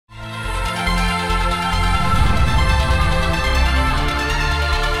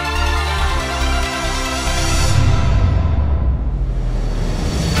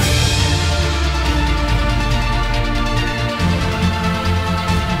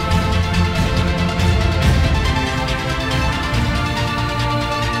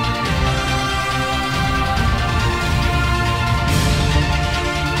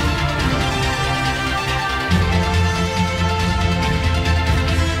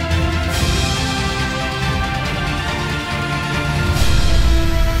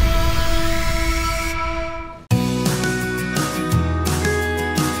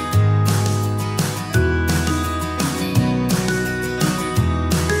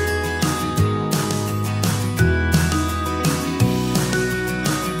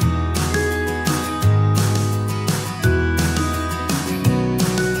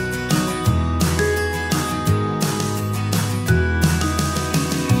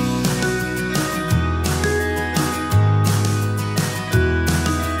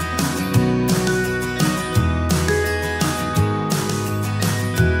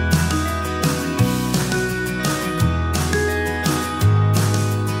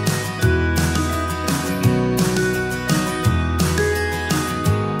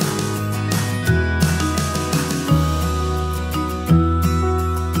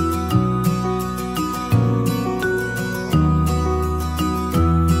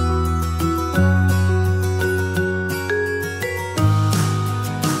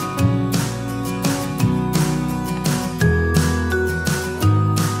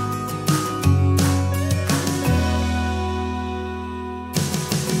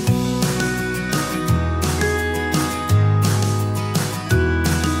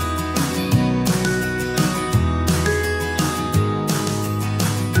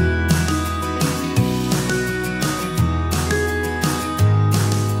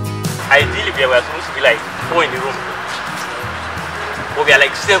Ideally, we are supposed to be like 4 in the room, but we are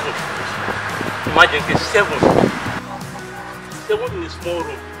like 7. Imagine it's 7 in a small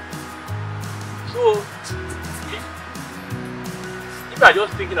room. So if you are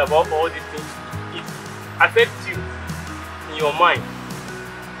just thinking about all these things, it affects you in your mind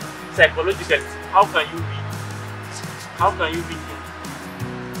psychologically. How can you be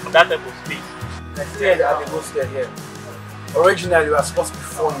in that type of space? I stayed at the hostel here. Originally, we were supposed to be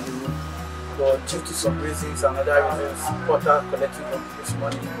 4 in the room, but due to some reasons and other reasons, Porter collecting from people's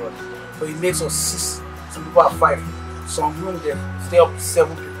money, so it makes us 6. Some people are 5. Some rooms they stay up to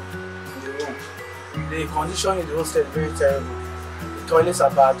 7 people in the room. The condition in the hostel is very terrible. The toilets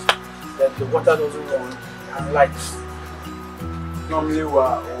are bad, the water doesn't run, and lights. Normally we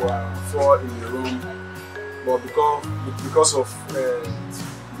are 4 in the room, but because of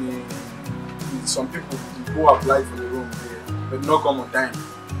some people who applied for the room, they did not come on time,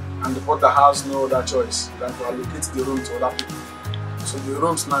 and the porter has no other choice than to allocate the room to other people. So the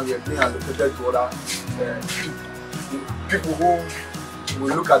rooms now are being allocated to other people who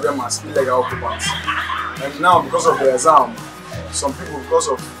will look at them as illegal occupants. And now, because of the exam, some people, because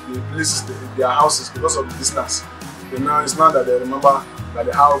of the places, their houses, because of the distance, it's now that they remember that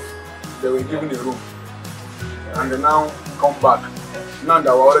they were given a room, and they now come back. Now they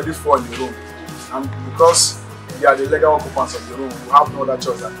were already 4 in the room, and because they are the legal occupants of the room, we have no other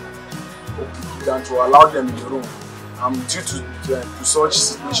choice than to allow them in the room. Due to such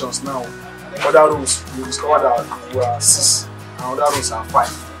situations now, other rooms we discover that we are 6 and other rooms are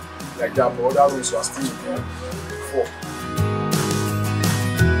 5, like that, but other rooms are still 4.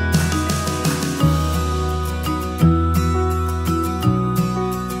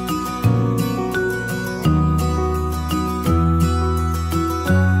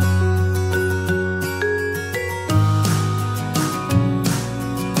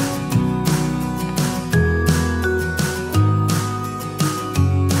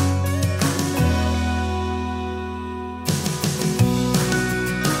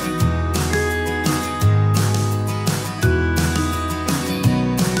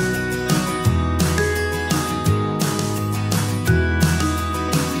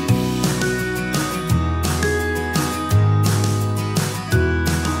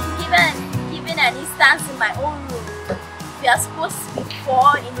 In my own room, we are supposed to be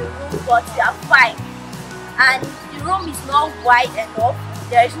 4 in the room, but we are 5, and the room is not wide enough.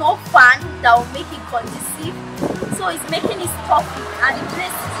 There is no fan that will make it conducive, so it's making it stuffy, and the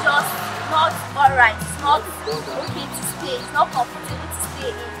place is just not alright. It's not okay to stay. It's not comfortable to stay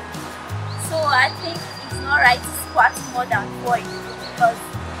in. So I think it's not right to squat more than 4 in the room, because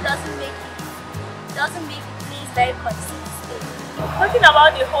it doesn't make the place very conducive. Talking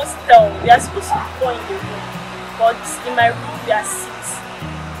about the hostel, we are supposed to be 4 in the room, but in my room we are 6,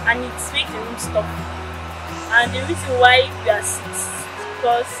 and it makes the room stuffy. And the reason why we are 6 is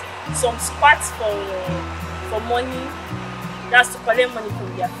because some squats for money, that's to collect money from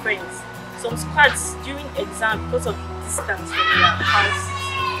their friends. Some squats during exam because of the distance from their houses.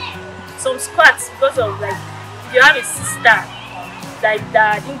 Some squats because of, like, if you have a sister that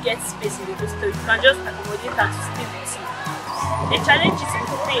didn't get space in the hostel, you can just accommodate her to stay with you. The challenge is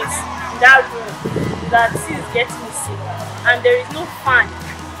with things in that room that things get missing, and there is no fan.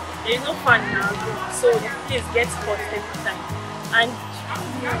 There is no fan in our room, so the place gets hot every time. And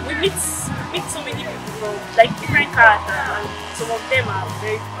we meet so many people from like different characters, and some of them are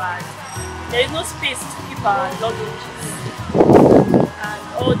very bad. There is no space to keep our luggages and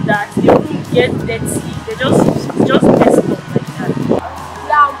all that. The room gets dirty. They just messed up like that.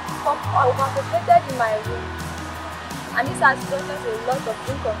 Yeah, I'm complicated in my room. And this has resulted in a lot of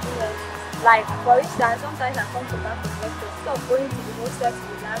inconveniences. Like, for instance, sometimes I come to back from lecture, instead of going to the hostel to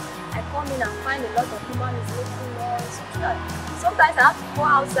relax, I come in and find a lot of human is making noise. Sometimes I have to go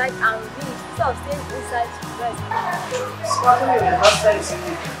outside and read instead of staying inside to rest. Squatting in the hostel is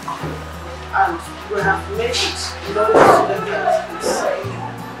illegal, and we have made it in order to let them be safe.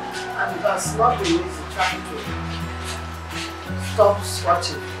 And it has not been easy trying to stop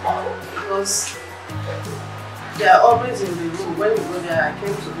squatting, because they are always in the room. When you go there, I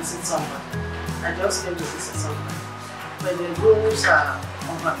came to visit someone. I just came to visit someone. But the rooms are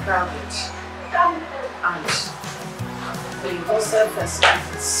overcrowded, and the hostel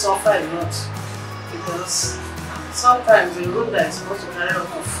facilities suffer a lot, because sometimes the room that is supposed to carry up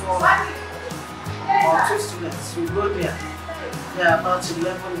to 4 or 2 students, you go there, they are about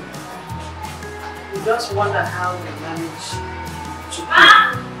 11. You just wonder how they manage to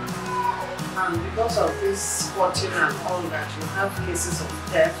cope. And because of this squatting and all that, you have cases of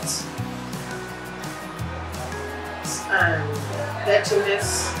theft and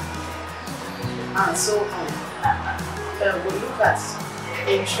dirtiness and so on. We look at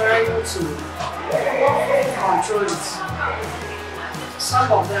in trying to control it.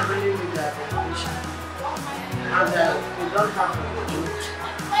 Some of them really need their education, and they don't have opportunity,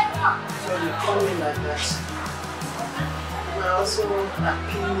 so they come in like that. We also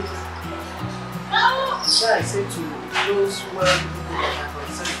appeal, so I say to those well people that are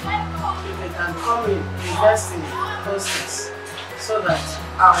concerned, if they can come in, invest in hostels, so that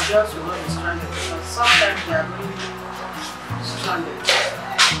our jobs will not be stranded, because sometimes they are really stranded.